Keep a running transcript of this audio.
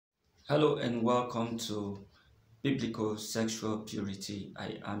Hello and welcome to Biblical Sexual Purity.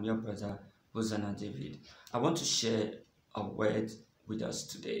 I am your brother, Hosanna David. I want to share a word with us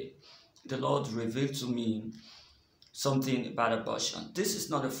today. The Lord revealed to me something about abortion. This is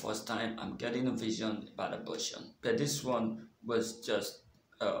not the first time I'm getting a vision about abortion, but this one was just,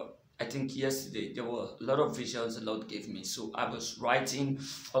 I think yesterday, there were a lot of visions the Lord gave me. So I was writing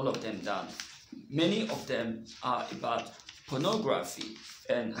all of them down. Many of them are about pornography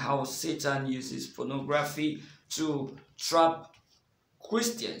and how Satan uses pornography to trap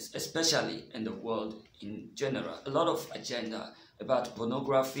Christians, especially in the world in general. A lot of agenda about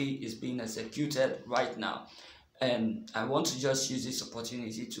pornography is being executed right now. And I want to just use this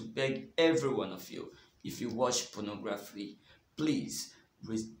opportunity to beg every one of you, if you watch pornography, please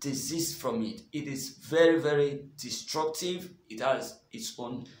desist from it. It is very, very destructive. It has its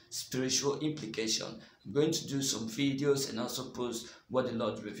own spiritual implication. I'm going to do some videos and also post what the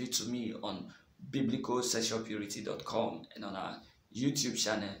Lord revealed to me on biblicalsexualpurity.com and on our YouTube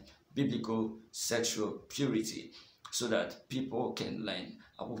channel, Biblical Sexual Purity, so that people can learn.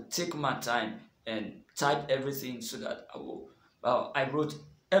 I will take my time and type everything so that I wrote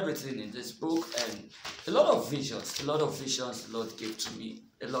everything in this book, and a lot of visions the Lord gave to me,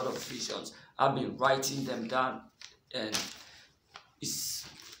 a lot of visions. I've been writing them down, and it's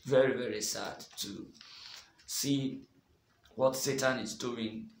very, very sad to see what Satan is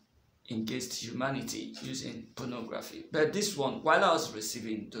doing against humanity using pornography. But this one, while I was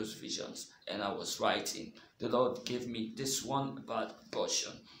receiving those visions and I was writing, the Lord gave me this one about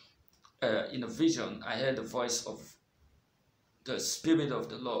abortion. In a vision, I heard the voice of the Spirit of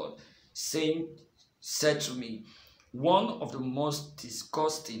the Lord said to me, one of the most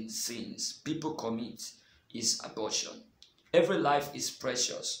disgusting sins people commit is abortion. Every life is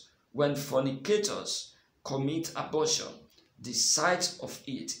precious. When fornicators commit abortion, the sight of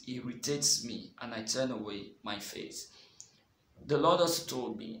it irritates me and I turn away my face. The Lord also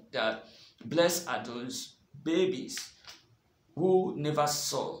told me that blessed are those babies who never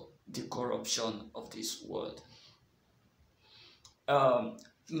saw the corruption of this world.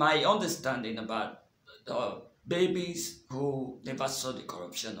 My understanding about babies who never saw the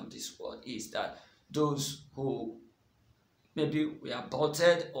corruption of this world is that those who maybe were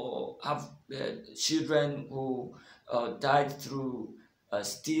aborted or have children who died through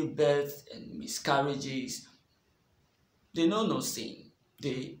stillbirth and miscarriages, they know no sin.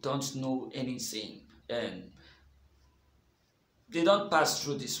 They don't know any sin, and they don't pass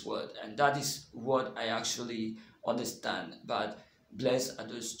through this world. And that is what I actually understand. But blessed are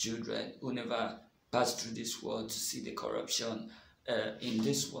those children who never pass through this world to see the corruption in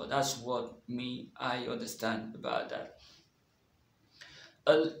this world. That's what I understand about that.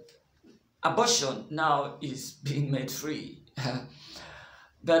 Abortion now is being made free,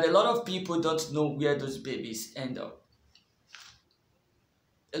 but a lot of people don't know where those babies end up.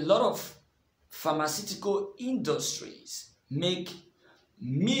 A lot of pharmaceutical industries make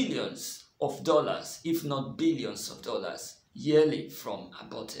millions of dollars, if not billions of dollars, yearly from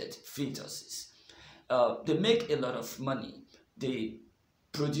aborted fetuses. They make a lot of money. They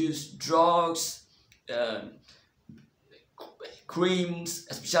produce drugs, creams,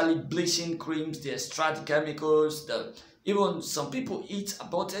 especially bleaching creams. They extract chemicals. Even some people eat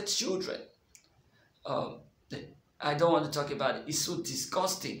aborted children. I don't want to talk about it. It's so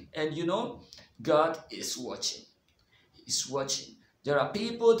disgusting. And you know, God is watching. He's watching. There are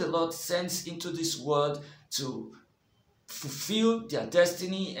people the Lord sends into this world to fulfill their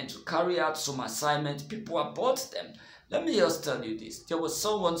destiny and to carry out some assignment. People abort them. Let me just tell you this. There was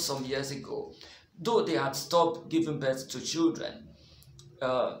someone some years ago, though they had stopped giving birth to children,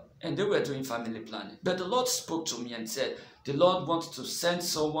 and they were doing family planning. But the Lord spoke to me and said, the Lord wants to send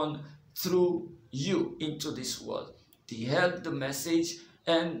someone through you into this world. They heard the message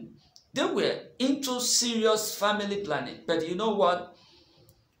and they were into serious family planning. But you know what?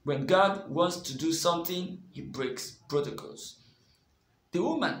 When God wants to do something, he breaks protocols. The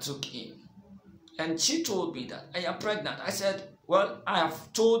woman took him and she told me that I am pregnant. I said, well, I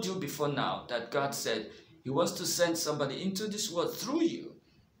have told you before now that God said he wants to send somebody into this world through you.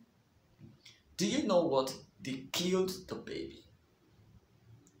 Do you know what? They killed the baby.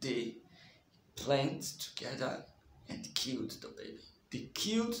 They planned together and killed the baby. They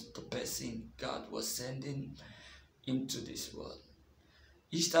killed the person God was sending into this world.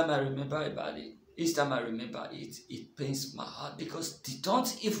 Each time I remember about it, it pains my heart because they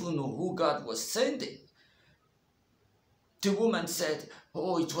don't even know who God was sending. The woman said,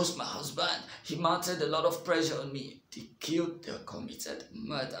 oh, it was my husband. He mounted a lot of pressure on me. They committed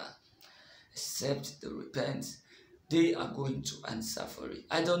murder. Except they repent, they are going to answer for it.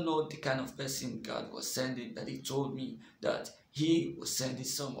 I don't know the kind of person God was sending, that he told me that he was sending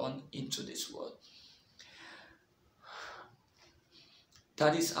someone into this world.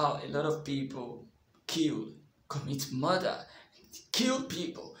 That is how a lot of people kill, commit murder, kill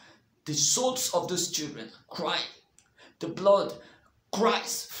people. The souls of those children cry. The blood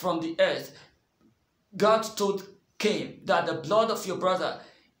cries from the earth. God told Cain that the blood of your brother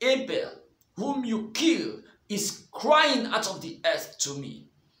Abel, whom you killed, is crying out of the earth to me.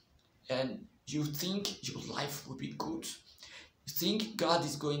 And you think your life will be good. You think God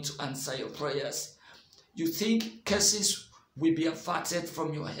is going to answer your prayers. You think curses will be averted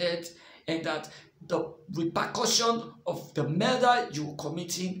from your head, and that the repercussion of the murder you're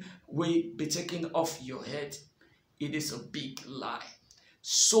committing will be taken off your head. It is a big lie.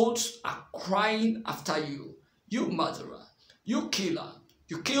 Souls are crying after you. You murderer, you killer.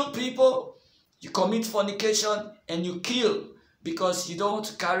 You kill people, you commit fornication, and you kill because you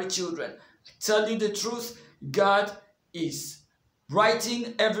don't carry children. I tell you the truth, God is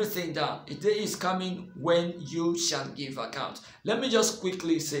writing everything down. A day is coming when you shall give account. Let me just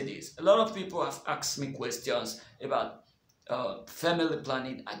quickly say this. A lot of people have asked me questions about family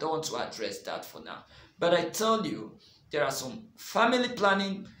planning. I don't want to address that for now. But I tell you, there are some family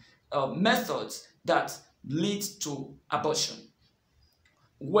planning methods that lead to abortion.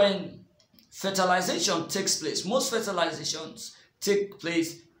 When fertilization takes place, most fertilizations take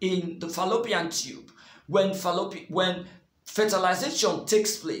place in the fallopian tube. When fertilization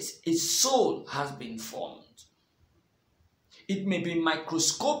takes place, a soul has been formed. It may be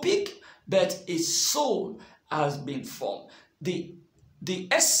microscopic, but a soul has been formed. The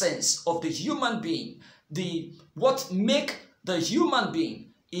essence of the human being, what makes the human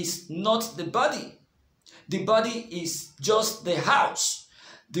being is not the body. The body is just the house.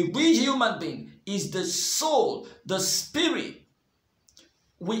 The real human being is the soul, the spirit.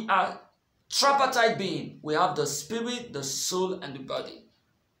 We are tripartite being. We have the spirit, the soul, and the body.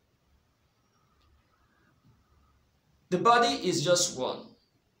 The body is just one,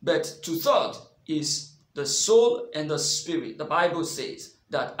 but two-thirds is the soul and the spirit. The Bible says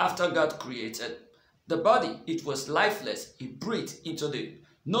that after God created the body, it was lifeless. He breathed into the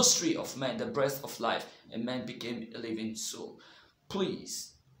nostril of man the breath of life, and man became a living soul.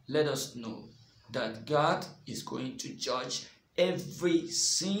 Please let us know that God is going to judge every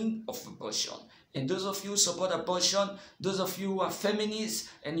sin of abortion. And those of you who support abortion, those of you who are feminists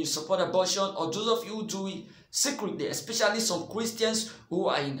and you support abortion, or those of you who do it secretly, especially some Christians who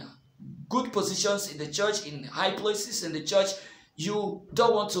are in good positions in the church, in high places in the church, you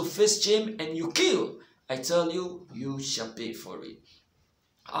don't want to face shame and you kill. I tell you, you shall pay for it.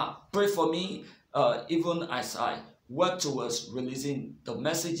 Pray for me even as I work towards releasing the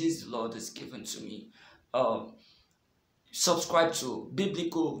messages the Lord has given to me. Subscribe to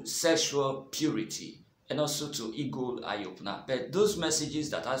Biblical Sexual Purity and also to Eagle Eye Opener. But those messages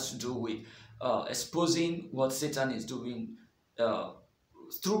that has to do with exposing what Satan is doing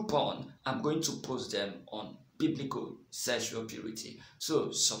through porn, I'm going to post them on Biblical Sexual Purity.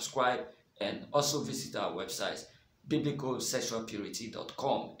 So subscribe and also visit our websites,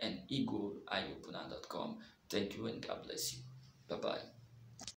 biblicalsexualpurity.com and eagleeyeopener.com. Thank you and God bless you. Bye-bye.